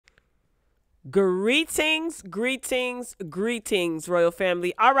Greetings, greetings, greetings, royal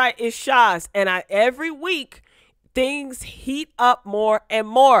family. All right, it's Shahs, and every week things heat up more and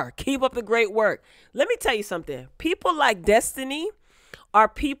more. Keep up the great work. Let me tell you something. People like Destiny are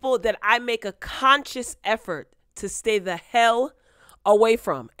people that I make a conscious effort to stay the hell away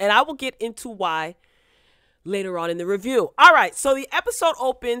from, and I will get into why later on in the review. All right, so the episode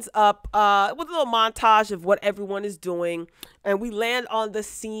opens up with a little montage of what everyone is doing, and we land on the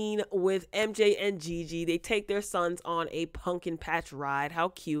scene with MJ and Gigi. They take their sons on a pumpkin patch ride. How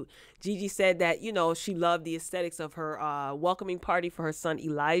cute. Gigi said that, she loved the aesthetics of her welcoming party for her son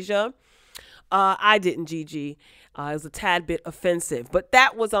Elijah. I didn't, Gigi. It was a tad bit offensive, but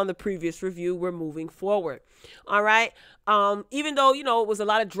that was on the previous review. We're moving forward. All right. Even though, it was a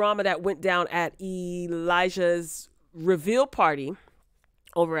lot of drama that went down at Elijah's reveal party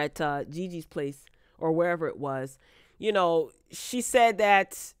over at Gigi's place or wherever it was, she said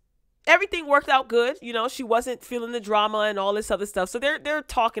that everything worked out good. She wasn't feeling the drama and all this other stuff. So they're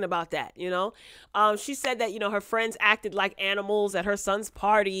talking about that, She said that, her friends acted like animals at her son's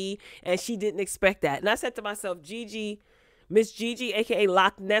party and she didn't expect that. And I said to myself, Gigi, Miss Gigi, aka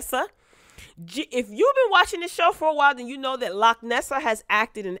Loch Nessa, if you've been watching this show for a while, then you know that Loch Nessa has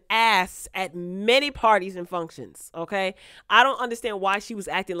acted an ass at many parties and functions. Okay. I don't understand why she was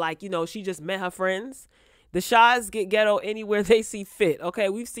acting like, she just met her friends. The Shahs get ghetto anywhere they see fit. Okay,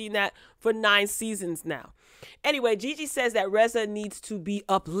 we've seen that for 9 seasons now. Anyway, Gigi says that Reza needs to be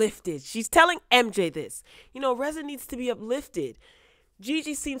uplifted. She's telling MJ this. Reza needs to be uplifted.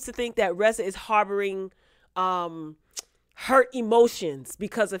 Gigi seems to think that Reza is harboring hurt emotions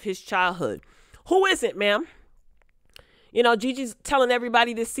because of his childhood. Who isn't, ma'am? Gigi's telling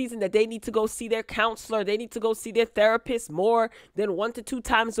everybody this season that they need to go see their counselor. They need to go see their therapist more than 1 to 2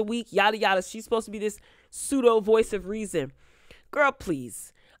 times a week, yada, yada. She's supposed to be this pseudo voice of reason. Girl,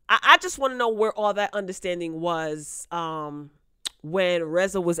 please. I just want to know where all that understanding was when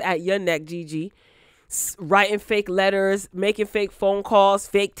Reza was at your neck, Gigi. Writing fake letters, making fake phone calls,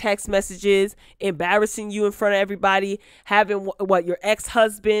 fake text messages, embarrassing you in front of everybody, having your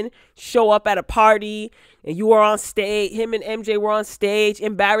ex-husband show up at a party and you were on stage, him and MJ were on stage,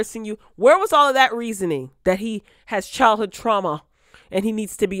 embarrassing you. Where was all of that reasoning that he has childhood trauma and he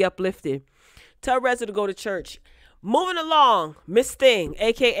needs to be uplifted? Tell Reza to go to church. Moving along, Miss Thing,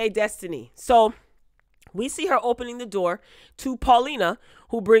 aka Destiny. So we see her opening the door to Paulina,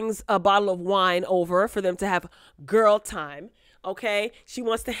 who brings a bottle of wine over for them to have girl time. Okay. She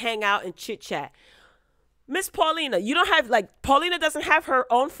wants to hang out and chit chat. Miss Paulina, Paulina doesn't have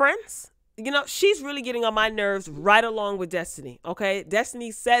her own friends. She's really getting on my nerves right along with Destiny. Okay.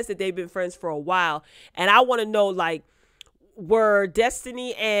 Destiny says that they've been friends for a while. And I want to know, were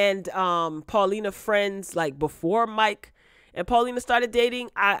Destiny and Paulina friends before Mike and Paulina started dating?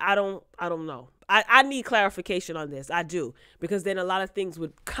 I don't know. I need clarification on this. I do, because then a lot of things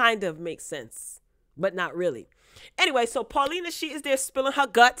would kind of make sense, but not really. Anyway, so Paulina, she is there spilling her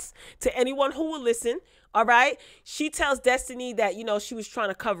guts to anyone who will listen. All right. She tells Destiny that, she was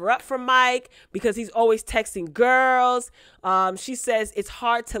trying to cover up for Mike because he's always texting girls. She says it's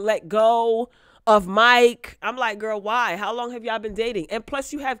hard to let go of Mike. I'm like, girl, why? How long have y'all been dating? And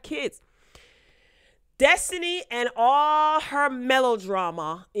plus you have kids. Destiny and all her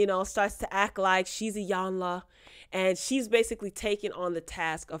melodrama, starts to act like she's a Yanla, and she's basically taking on the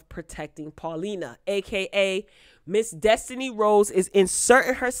task of protecting Paulina, aka Miss Destiny Rose is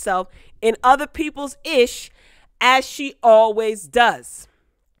inserting herself in other people's ish as she always does.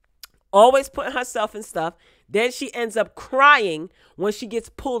 Always putting herself in stuff. Then she ends up crying when she gets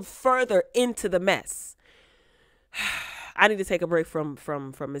pulled further into the mess. I need to take a break from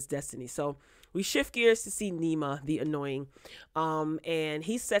Miss Destiny. So we shift gears to see Nima, the annoying, and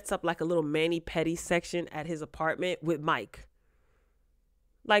he sets up a little mani-pedi section at his apartment with Mike.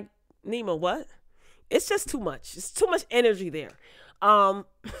 Nima, what? It's just too much. It's too much energy there. Nima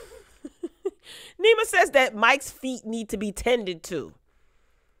says that Mike's feet need to be tended to.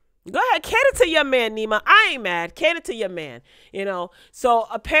 Go ahead, cater to your man, Nima. I ain't mad. Cater to your man, So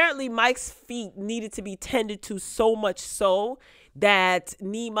apparently Mike's feet needed to be tended to so much so that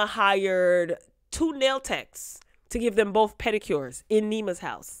Nima hired 2 nail techs to give them both pedicures in Nima's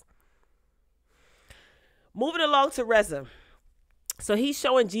house. Moving along to Reza. So he's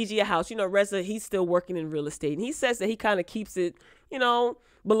showing Gigi a house. Reza, he's still working in real estate. And he says that he kind of keeps it,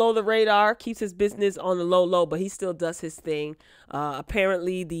 below the radar, keeps his business on the low, but he still does his thing.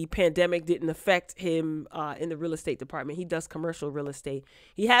 Apparently, the pandemic didn't affect him in the real estate department. He does commercial real estate.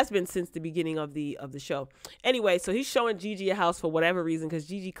 He has been since the beginning of the show. Anyway, so he's showing Gigi a house for whatever reason because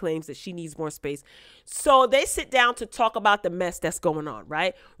Gigi claims that she needs more space. So they sit down to talk about the mess that's going on,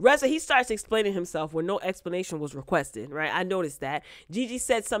 right? Reza, he starts explaining himself when no explanation was requested, right? I noticed that. Gigi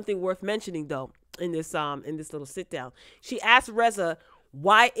said something worth mentioning, though, in this little sit down. She asked Reza,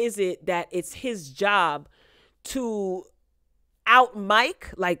 why is it that it's his job to out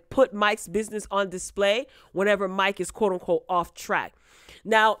Mike, like put Mike's business on display whenever Mike is quote unquote off track?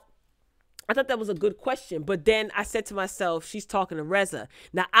 Now, I thought that was a good question, but then I said to myself, she's talking to Reza.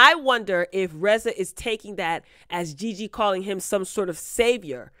 Now, I wonder if Reza is taking that as Gigi calling him some sort of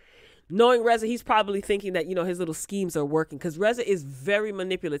savior. Knowing Reza, he's probably thinking that, his little schemes are working because Reza is very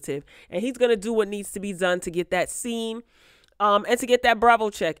manipulative and he's going to do what needs to be done to get that scene and to get that Bravo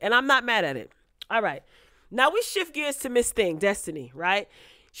check. And I'm not mad at it. All right. Now we shift gears to Miss Thing, Destiny, right?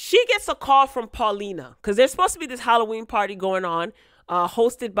 She gets a call from Paulina because there's supposed to be this Halloween party going on,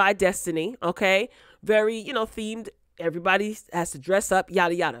 hosted by Destiny. Okay. Very, themed. Everybody has to dress up,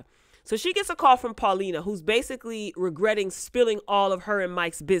 yada, yada. So she gets a call from Paulina, who's basically regretting spilling all of her and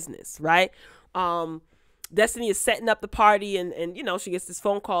Mike's business, right? Destiny is setting up the party and she gets this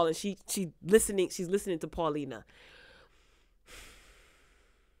phone call and she's listening to Paulina.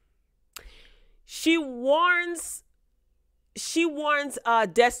 She warns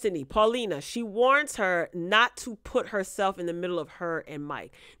Destiny, Paulina. She warns her not to put herself in the middle of her and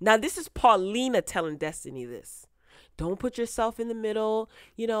Mike. Now, this is Paulina telling Destiny this. Don't put yourself in the middle,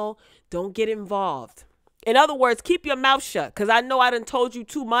 don't get involved. In other words, keep your mouth shut because I know I done told you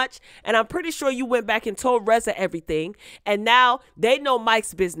too much and I'm pretty sure you went back and told Reza everything and now they know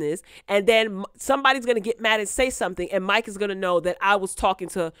Mike's business and then somebody's going to get mad and say something and Mike is going to know that I was talking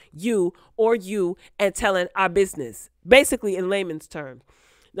to you and telling our business, basically in layman's terms.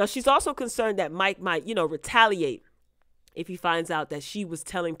 Now, she's also concerned that Mike might, retaliate if he finds out that she was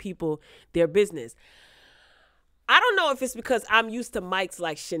telling people their business. I don't know if it's because I'm used to Mike's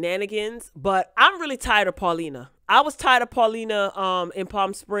like shenanigans, but I'm really tired of Paulina. I was tired of Paulina in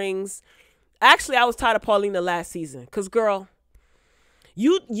Palm Springs. Actually, I was tired of Paulina last season because, girl,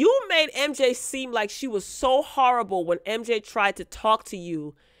 you made MJ seem like she was so horrible when MJ tried to talk to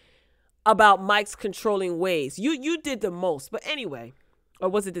you about Mike's controlling ways. You did the most. But anyway, or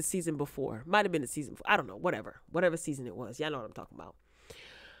was it the season before? Might have been the season before. I don't know. Whatever season it was. Y'all know what I'm talking about.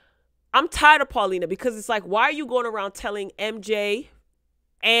 I'm tired of Paulina because it's like, why are you going around telling MJ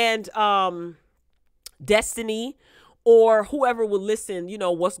and Destiny or whoever will listen,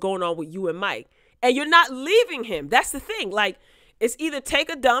 what's going on with you and Mike? And you're not leaving him. That's the thing. Like, it's either take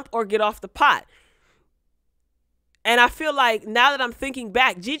a dump or get off the pot. And I feel like now that I'm thinking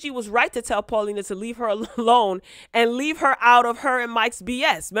back, Gigi was right to tell Paulina to leave her alone and leave her out of her and Mike's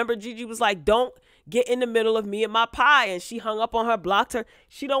BS. Remember, Gigi was like, don't get in the middle of me and my pie. And she hung up on her, blocked her.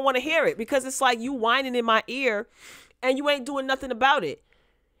 She don't want to hear it because it's like you whining in my ear and you ain't doing nothing about it.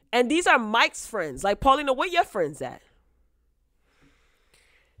 And these are Mike's friends. Like, Paulina, where your friends at?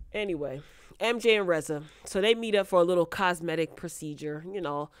 Anyway, MJ and Reza. So they meet up for a little cosmetic procedure,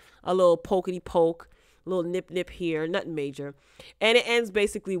 a little pokety poke. A little nip here, nothing major. And it ends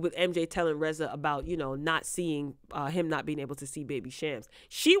basically with MJ telling Reza about, not seeing him not being able to see baby Shams.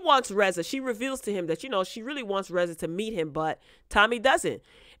 She wants Reza. She reveals to him that, she really wants Reza to meet him, but Tommy doesn't.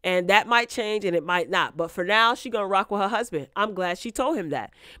 And that might change and it might not. But for now, she's going to rock with her husband. I'm glad she told him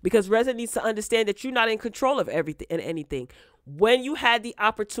that because Reza needs to understand that you're not in control of everything and anything. When you had the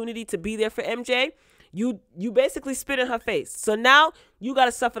opportunity to be there for MJ, you basically spit in her face. So now you got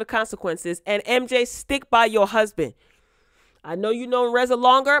to suffer the consequences. And MJ, stick by your husband. I know you know Reza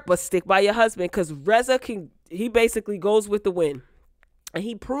longer, but stick by your husband because Reza he basically goes with the wind. And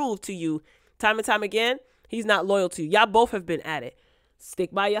he proved to you time and time again, he's not loyal to you. Y'all both have been at it.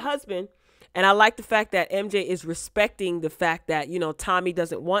 Stick by your husband. And I like the fact that MJ is respecting the fact that, Tommy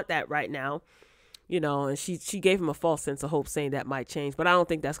doesn't want that right now. And she gave him a false sense of hope saying that might change, but I don't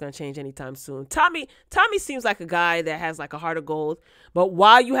think that's going to change anytime soon. Tommy seems like a guy that has like a heart of gold, but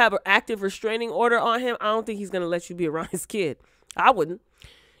while you have an active restraining order on him, I don't think he's going to let you be around his kid. I wouldn't.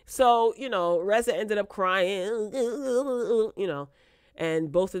 So, Reza ended up crying,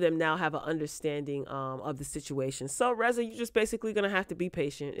 and both of them now have an understanding of the situation. So Reza, you're just basically going to have to be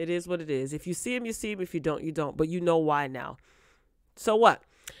patient. It is what it is. If you see him, you see him. If you don't, you don't, but you know why now. So what?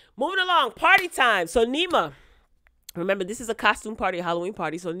 Moving along, party time. So Nima, remember, this is a costume party, a Halloween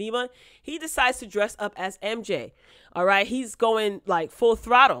party. So Nima, he decides to dress up as MJ. All right. He's going like full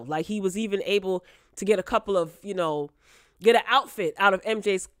throttle. Like he was even able to get a couple of, get an outfit out of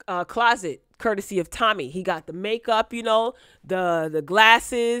MJ's closet, courtesy of Tommy. He got the makeup, you know, the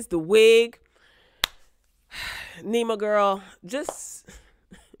glasses, the wig. Nima girl, just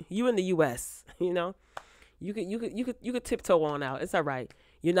you in the US, you know. You could tiptoe on out. It's all right.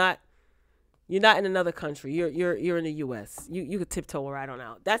 You're not in another country. You're in the US. You could tiptoe right on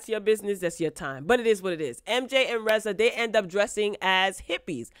out. That's your business. That's your time. But it is what it is. MJ and Reza, they end up dressing as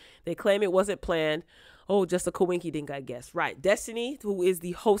hippies. They claim it wasn't planned. Oh, just a coinky dink, I guess. Right. Destiny, who is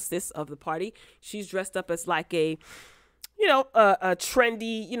the hostess of the party, she's dressed up as like a, you know, a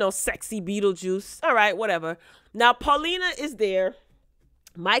trendy, you know, sexy Beetlejuice. All right, whatever. Now, Paulina is there.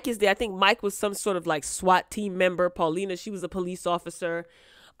 Mike is there. I think Mike was some sort of like SWAT team member. Paulina, she was a police officer.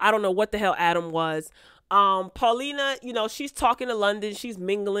 I don't know what the hell Adam was. Paulina, you know, she's talking to London. She's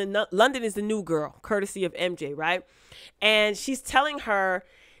mingling. London is the new girl, courtesy of MJ, right? And she's telling her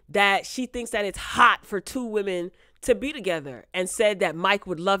that she thinks that it's hot for two women to be together and said that Mike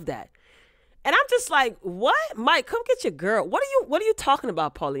would love that. And I'm just like, what? Mike, come get your girl. What are you talking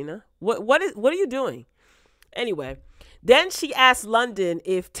about, Paulina? What are you doing? Anyway, then she asked London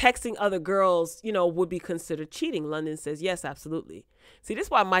if texting other girls, you know, would be considered cheating. London says, yes, absolutely. See, this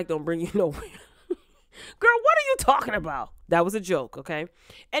is why Mike don't bring you nowhere. Girl, what are you talking about? That was a joke, okay?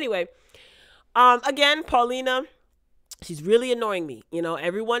 Anyway, again, Paulina, she's really annoying me. You know,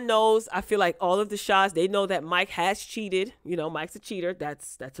 everyone knows, I feel like all of the Shahs, they know that Mike has cheated. You know, Mike's a cheater.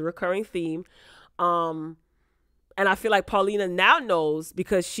 That's a recurring theme. And I feel like Paulina now knows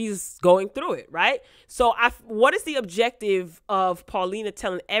because she's going through it, right? So what is the objective of Paulina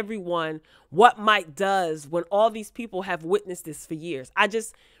telling everyone what Mike does when all these people have witnessed this for years?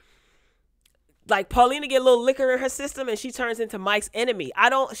 Like, Paulina get a little liquor in her system and she turns into Mike's enemy.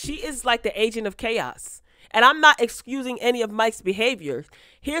 She is like the agent of chaos. And I'm not excusing any of Mike's behavior.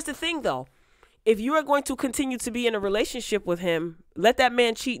 Here's the thing, though. If you are going to continue to be in a relationship with him, let that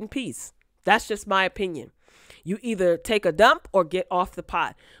man cheat in peace. That's just my opinion. You either take a dump or get off the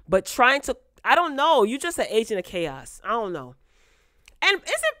pot. But I don't know. You're just an agent of chaos. I don't know. And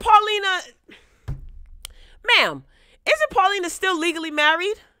isn't Paulina still legally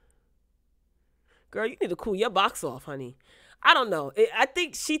married? Girl, you need to cool your box off, honey. I don't know. I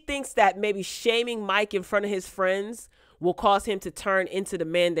think she thinks that maybe shaming Mike in front of his friends will cause him to turn into the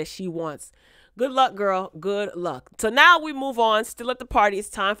man that she wants. Good luck, girl. Good luck. So now we move on. Still at the party. It's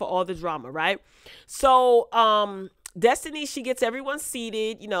time for all the drama, right? So Destiny, she gets everyone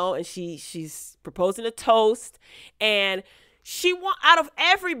seated, you know, and she's proposing a toast. And out of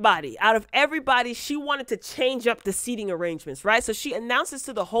everybody, she wanted to change up the seating arrangements, right? So she announces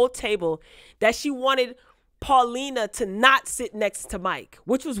to the whole table that she wanted Paulina to not sit next to Mike,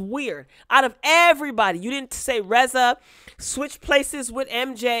 which was weird. Out of everybody, you didn't say Reza, switch places with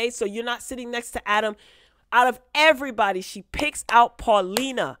MJ, so you're not sitting next to Adam. Out of everybody, she picks out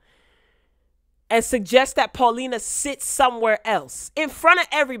Paulina and suggests that Paulina sit somewhere else in front of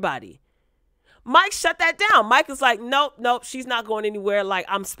everybody. Mike shut that down. Mike is like, nope, she's not going anywhere. Like,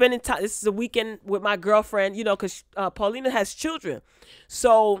 I'm spending time. This is a weekend with my girlfriend, you know, because Paulina has children.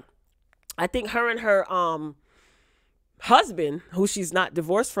 So I think her and her husband, who she's not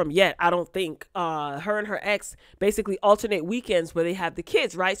divorced from yet, I don't think, her and her ex basically alternate weekends where they have the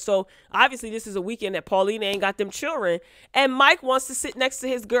kids, right? So obviously this is a weekend that Paulina ain't got them children, and Mike wants to sit next to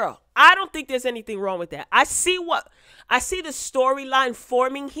his girl. I don't think there's anything wrong with that. I see the storyline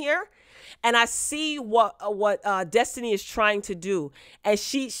forming here, and I see what Destiny is trying to do. And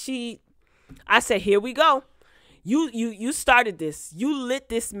I said, here we go. You started this. You lit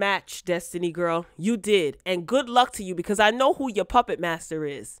this match, Destiny girl. You did. And good luck to you, because I know who your puppet master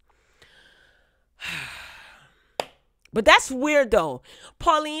is. But that's weird though.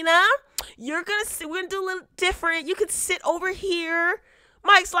 Paulina, we're gonna do a little different. You could sit over here.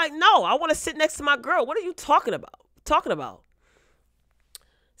 Mike's like, no, I want to sit next to my girl. What are you talking about?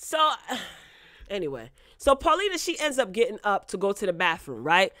 So anyway, so Paulina, she ends up getting up to go to the bathroom,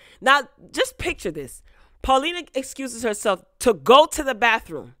 right? Now, just picture this. Paulina excuses herself to go to the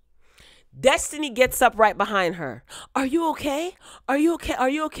bathroom. Destiny gets up right behind her. Are you okay? Are you okay? Are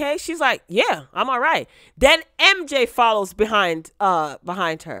you okay? She's like, yeah, I'm all right. Then MJ follows behind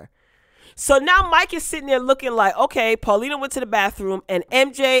her. So now Mike is sitting there looking like, okay, Paulina went to the bathroom and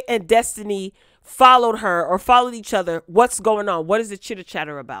MJ and Destiny followed her or followed each other. What's going on? What is the chitter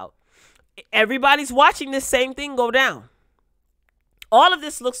chatter about? Everybody's watching this same thing go down. All of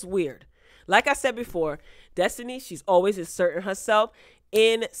this looks weird. Like I said before, Destiny, she's always inserting herself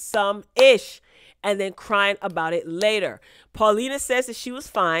in some ish. and then crying about it later. Paulina says that she was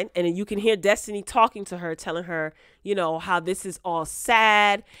fine, and then you can hear Destiny talking to her, telling her, you know, how this is all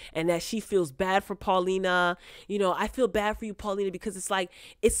sad and that she feels bad for Paulina. You know, I feel bad for you, Paulina, because it's like,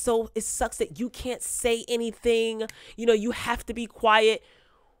 it sucks that you can't say anything. You know, you have to be quiet.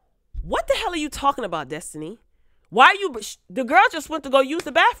 What the hell are you talking about, Destiny? Why are you, the girl just went to go use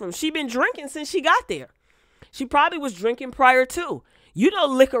the bathroom. She been drinking since she got there. She probably was drinking prior to. You know,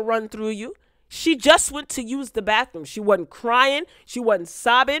 liquor run through you. She just went to use the bathroom. She wasn't crying. She wasn't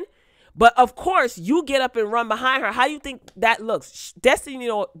sobbing. But of course, you get up and run behind her. How do you think that looks? Destiny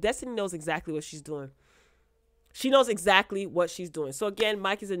knows exactly what she's doing. She knows exactly what she's doing. So again,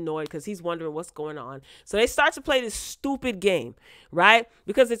 Mike is annoyed because he's wondering what's going on. So they start to play this stupid game, right?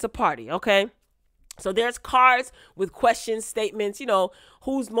 Because it's a party, okay? So there's cards with questions, statements, you know,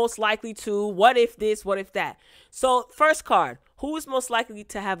 who's most likely to, what if this, what if that. So first card, who is most likely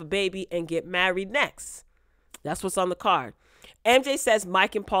to have a baby and get married next? That's what's on the card. MJ says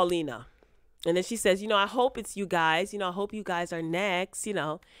Mike and Paulina. And then she says, you know, I hope it's you guys. You know, I hope you guys are next. You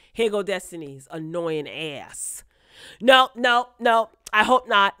know, here go Destiny's annoying ass. No, I hope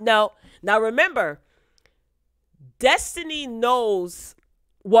not. No. Now remember, Destiny knows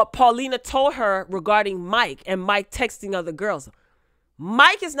what Paulina told her regarding Mike and Mike texting other girls.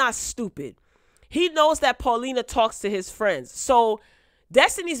 Mike is not stupid. He knows that Paulina talks to his friends. So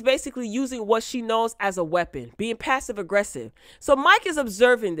Destiny's basically using what she knows as a weapon, being passive aggressive. So Mike is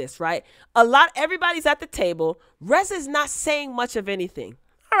observing this, right? Everybody's at the table. Reza is not saying much of anything.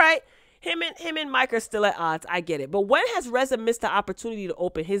 All right. Him and Mike are still at odds. I get it. But when has Reza missed the opportunity to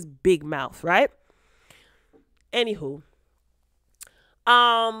open his big mouth, right? Anywho.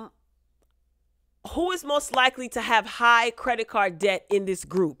 Who is most likely to have high credit card debt in this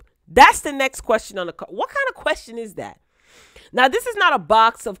group? That's the next question on the card. What kind of question is that? Now, this is not a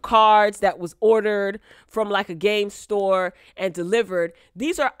box of cards that was ordered from like a game store and delivered.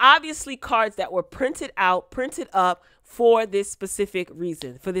 These are obviously cards that were printed up for this specific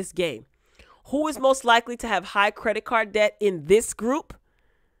reason, for this game. Who is most likely to have high credit card debt in this group?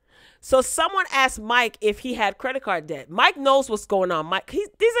 So someone asked Mike if he had credit card debt. Mike knows what's going on. Mike, these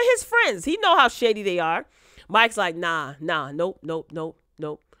are his friends. He know how shady they are. Mike's like, nah, nope.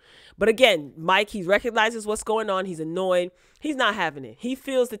 But again, Mike, he recognizes what's going on. He's annoyed. He's not having it. He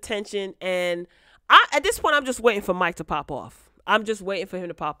feels the tension. And at this point, I'm just waiting for Mike to pop off. I'm just waiting for him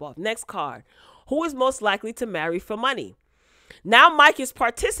to pop off. Next card. Who is most likely to marry for money? Now Mike is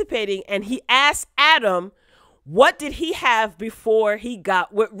participating and he asked Adam, what did he have before he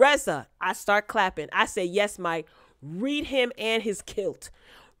got with Reza? I start clapping. I say, yes, Mike. Read him and his kilt.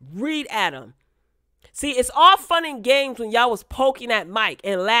 Read Adam. See, it's all fun and games when y'all was poking at Mike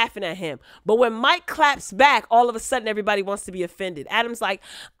and laughing at him. But when Mike claps back, all of a sudden everybody wants to be offended. Adam's like,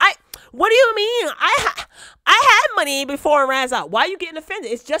 what do you mean? I had money before Reza. Why are you getting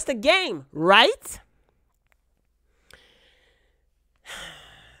offended? It's just a game, right?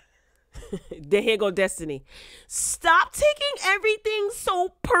 Then here go Destiny. Stop taking everything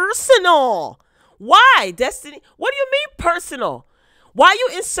so personal. Why, Destiny? What do you mean personal? Why are you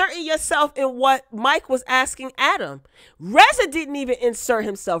inserting yourself in what Mike was asking Adam? Reza didn't even insert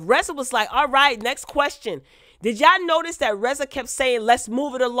himself. Reza was like, all right, next question. Did y'all notice that Reza kept saying, let's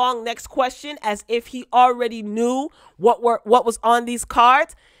move it along, next question, as if he already knew what was on these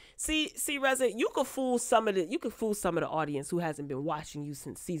cards? See, Reza, you could fool some of the audience who hasn't been watching you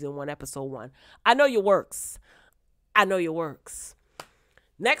since season 1, episode 1. I know your works.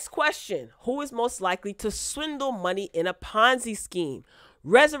 Next question. Who is most likely to swindle money in a Ponzi scheme?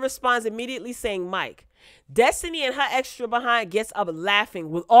 Reza responds immediately saying Mike. Destiny and her extra behind gets up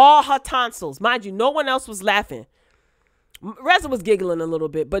laughing with all her tonsils. Mind you, no one else was laughing. Reza was giggling a little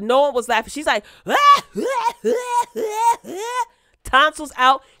bit, but no one was laughing. She's like, tonsils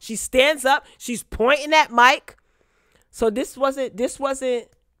out. She stands up. She's pointing at Mike. So this wasn't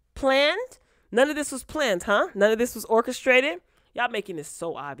planned? None of this was planned, huh? None of this was orchestrated? Y'all making this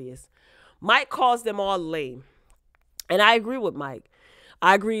so obvious. Mike calls them all lame. And I agree with Mike.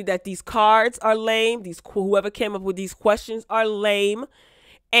 I agree that these cards are lame. Whoever came up with these questions are lame.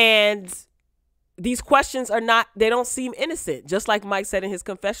 And these questions they don't seem innocent. Just like Mike said in his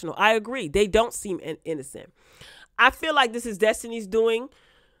confessional. I agree. They don't seem innocent. I feel like this is Destiny's doing.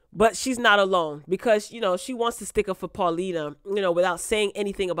 But she's not alone because, you know, she wants to stick up for Paulina, you know, without saying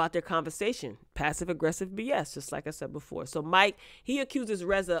anything about their conversation. Passive aggressive BS, just like I said before. So Mike, he accuses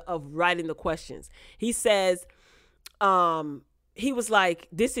Reza of writing the questions. He says, he was like,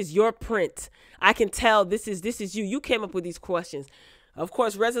 this is your print. I can tell this is you. You came up with these questions. Of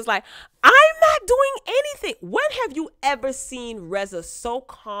course, Reza's like, I'm not doing anything. When have you ever seen Reza so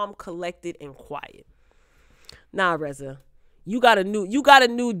calm, collected, and quiet? Nah, Reza, you got a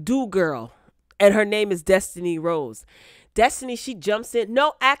new do girl, and her name is Destiny Rose. Destiny, she jumps in.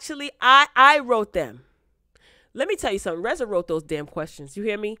 No, actually, I wrote them. Let me tell you something. Reza wrote those damn questions. You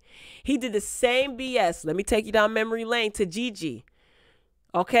hear me? He did the same BS. Let me take you down memory lane to Gigi.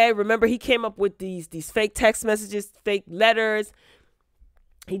 Okay, remember he came up with these fake text messages, fake letters.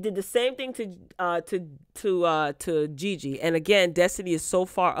 He did the same thing to Gigi. And again, Destiny is so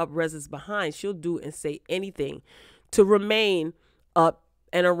far up Reza's behind. She'll do and say anything to remain up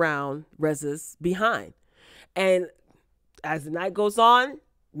and around Reza's behind. And as the night goes on,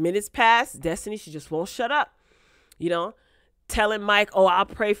 minutes pass, Destiny, she just won't shut up. You know, telling Mike, oh, I'll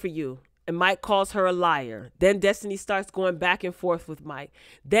pray for you. And Mike calls her a liar. Then Destiny starts going back and forth with Mike.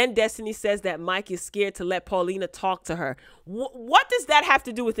 Then Destiny says that Mike is scared to let Paulina talk to her. What does that have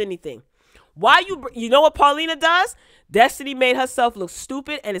to do with anything? Why you know what Paulina does? Destiny made herself look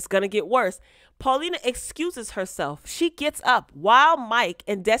stupid, and it's going to get worse. Paulina excuses herself. She gets up while Mike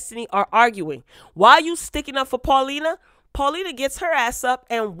and Destiny are arguing. Why are you sticking up for Paulina? Paulina gets her ass up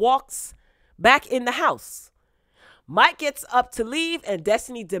and walks back in the house. Mike gets up to leave, and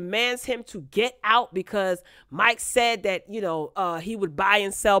Destiny demands him to get out because Mike said that, you know, he would buy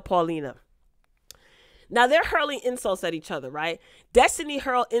and sell Paulina. Now, they're hurling insults at each other, right? Destiny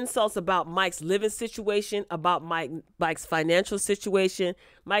hurled insults about Mike's living situation, about Mike's financial situation.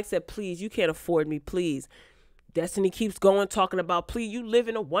 Mike said, please, you can't afford me, please. Destiny keeps going, talking about, please, you live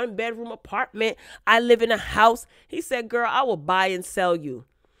in a 1-bedroom apartment. I live in a house. He said, girl, I will buy and sell you.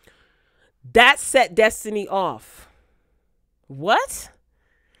 That set Destiny off. What?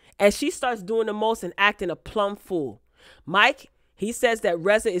 And she starts doing the most and acting a plumb fool. Mike, he says that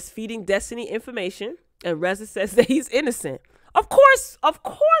Reza is feeding Destiny information, and Reza says that he's innocent. Of course,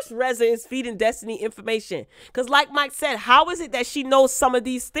 Reza is feeding Destiny information. Because like Mike said, how is it that she knows some of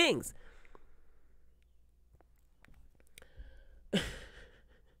these things?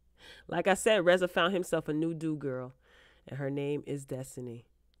 Like I said, Reza found himself a new do girl, and her name is Destiny.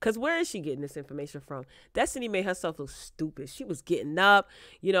 Because where is she getting this information from? Destiny made herself look stupid. She was getting up.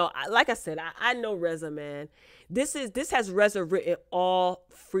 You know, like I said, I know Reza, man. This has Reza written all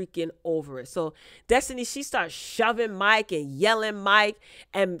freaking over it. So Destiny, she starts shoving Mike and yelling Mike.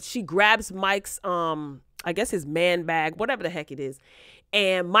 And she grabs Mike's, I guess his man bag, whatever the heck it is.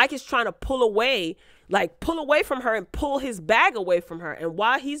 And Mike is trying to pull away from her and pull his bag away from her. And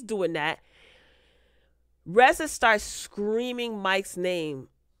while he's doing that, Reza starts screaming Mike's name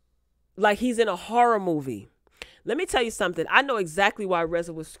like he's in a horror movie. Let me tell you something. I know exactly why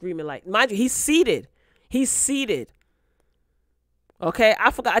Reza was screaming. Like, mind you, he's seated. He's seated. Okay,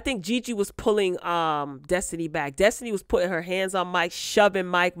 I forgot. I think Gigi was pulling Destiny back. Destiny was putting her hands on Mike, shoving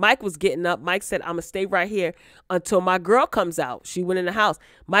Mike. Mike was getting up. Mike said, I'm going to stay right here until my girl comes out. She went in the house.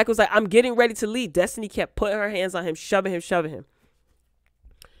 Mike was like, I'm getting ready to leave. Destiny kept putting her hands on him, shoving him.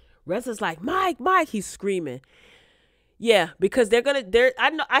 Reza's like, Mike, he's screaming. Yeah, because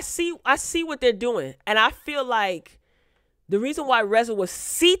I see what they're doing. And I feel like the reason why Reza was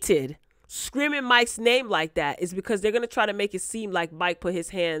seated screaming Mike's name like that is because they're going to try to make it seem like Mike put his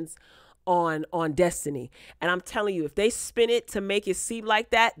hands on Destiny. And I'm telling you, if they spin it to make it seem like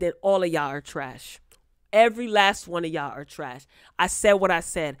that, then all of y'all are trash. Every last one of y'all are trash. I said what I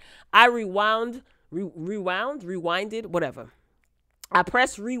said. I rewinded, whatever. I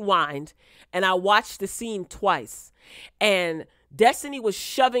pressed rewind and I watched the scene twice. And Destiny was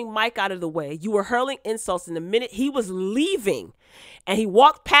shoving Mike out of the way. You were hurling insults. In the minute he was leaving and he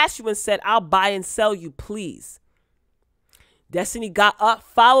walked past you and said, I'll buy and sell you, please. Destiny got up,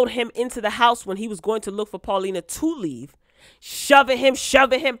 followed him into the house when he was going to look for Paulina to leave, shoving him,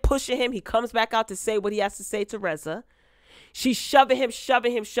 pushing him. He comes back out to say what he has to say to Reza. She's shoving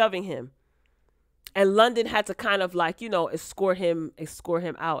him. And London had to kind of like, you know, escort him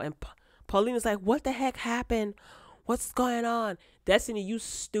out. And Paulina's like, what the heck happened? What's going on? Destiny, you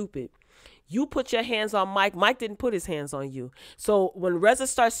stupid. You put your hands on Mike. Mike didn't put his hands on you. So when Reza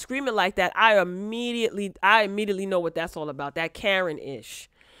starts screaming like that, I immediately know what that's all about. That Karen-ish.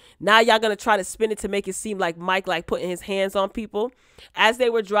 Now y'all going to try to spin it to make it seem like Mike like putting his hands on people. As they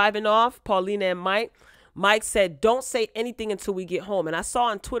were driving off, Paulina and Mike said, don't say anything until we get home. And I saw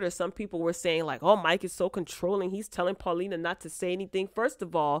on Twitter, some people were saying like, oh, Mike is so controlling. He's telling Paulina not to say anything. First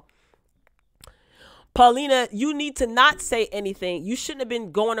of all, Paulina, you need to not say anything. You shouldn't have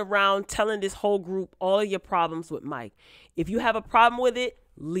been going around telling this whole group all of your problems with Mike. If you have a problem with it,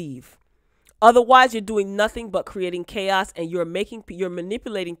 leave. Otherwise, you're doing nothing but creating chaos, and you're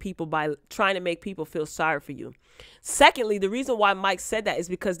manipulating people by trying to make people feel sorry for you. Secondly, the reason why Mike said that is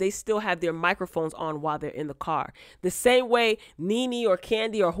because they still have their microphones on while they're in the car. The same way Nene or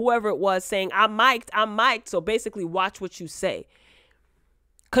Candy or whoever it was saying, I'm mic'd. So basically watch what you say.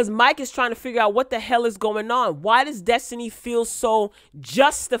 Because Mike is trying to figure out what the hell is going on. Why does Destiny feel so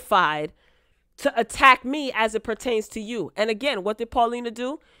justified to attack me as it pertains to you? And again, what did Paulina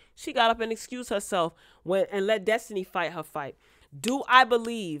do? She got up and excused herself and let Destiny fight her fight. Do I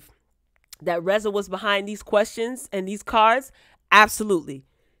believe that Reza was behind these questions and these cards? Absolutely.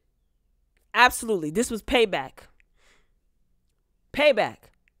 Absolutely. This was payback. Payback.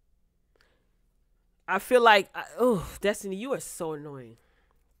 I feel like, oh, Destiny, you are so annoying.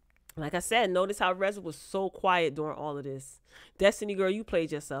 Like I said, notice how Reza was so quiet during all of this. Destiny girl, you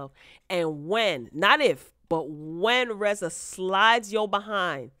played yourself. And when, not if, but when Reza slides your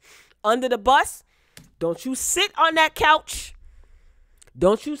behind under the bus, don't you sit on that couch.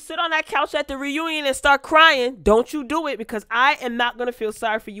 Don't you sit on that couch at the reunion and start crying. Don't you do it, because I am not going to feel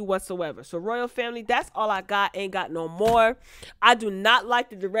sorry for you whatsoever. So Royal Family, that's all I got. Ain't got no more. I do not like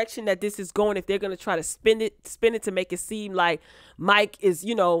the direction that this is going. If they're going to try to spin it to make it seem like Mike is,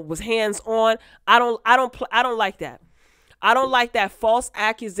 was hands on. I don't like that. I don't like that false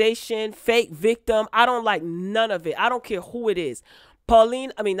accusation, fake victim. I don't like none of it. I don't care who it is.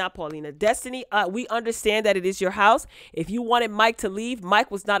 Not Paulina, Destiny, we understand that it is your house. If you wanted Mike to leave, Mike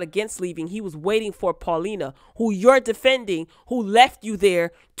was not against leaving. He was waiting for Paulina, who you're defending, who left you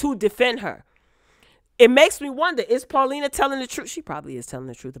there to defend her. It makes me wonder, is Paulina telling the truth? She probably is telling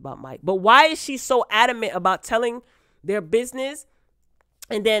the truth about Mike. But why is she so adamant about telling their business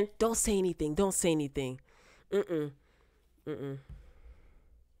and then don't say anything, don't say anything?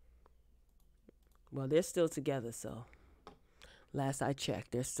 Well, they're still together, so last I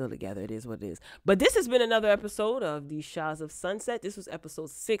checked, they're still together. It is what it is. But this has been another episode of the Shahs of Sunset. This was episode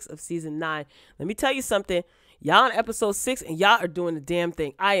 6 of season 9. Let me tell you something. Y'all on episode 6 and y'all are doing the damn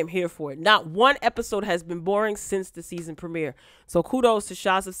thing. I am here for it. Not one episode has been boring since the season premiere. So kudos to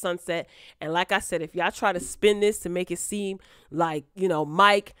Shahs of Sunset. And like I said, if y'all try to spin this to make it seem like,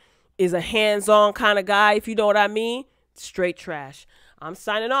 Mike is a hands-on kind of guy, if you know what I mean, straight trash. I'm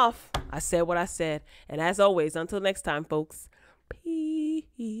signing off. I said what I said. And as always, until next time, folks,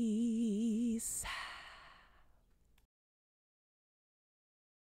 peace.